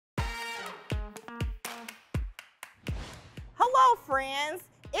Hello, friends.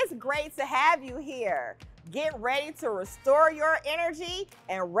 It's great to have you here. Get ready to restore your energy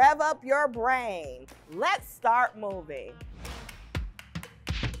and rev up your brain. Let's start moving.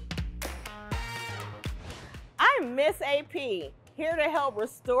 I'm Miss AP, here to help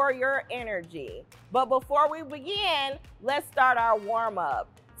restore your energy. But before we begin, let's start our warm-up.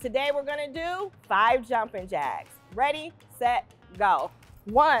 Today we're gonna do 5 jumping jacks. Ready, set, go.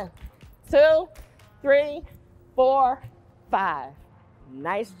 1, 2, 3, 4, 5.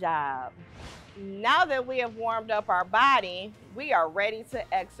 Nice job. Now that we have warmed up our body, we are ready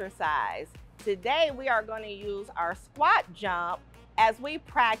to exercise. Today we are going to use our squat jump as we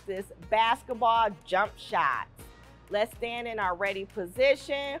practice basketball jump shots. Let's stand in our ready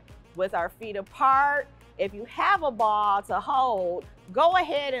position with our feet apart. If you have a ball to hold, go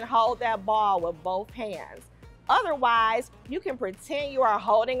ahead and hold that ball with both hands. Otherwise, you can pretend you are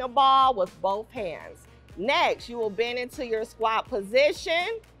holding a ball with both hands. Next, you will bend into your squat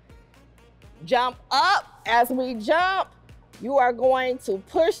position. Jump up. As we jump, you are going to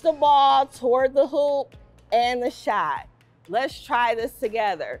push the ball toward the hoop and the shot. Let's try this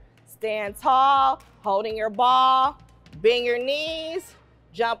together. Stand tall, holding your ball, bend your knees,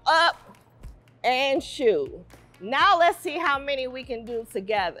 jump up, and shoot. Now let's see how many we can do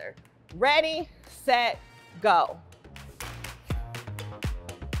together. Ready, set, go.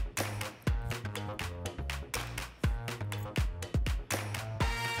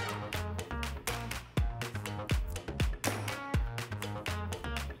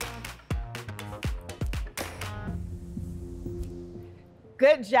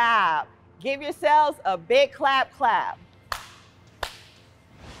 Good job. Give yourselves a big clap, clap.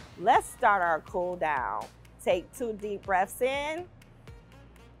 Let's start our cool down. Take 2 deep breaths in.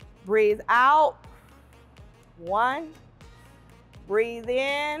 Breathe out. 1. Breathe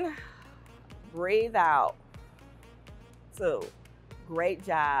in. Breathe out. 2. Great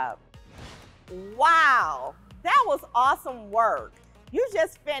job. Wow, that was awesome work. You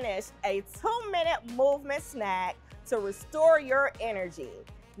just finished a 2-minute movement snack to restore your energy.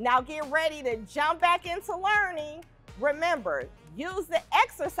 Now get ready to jump back into learning. Remember, use the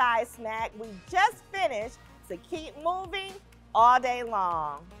exercise snack we just finished to keep moving all day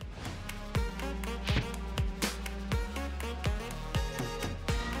long.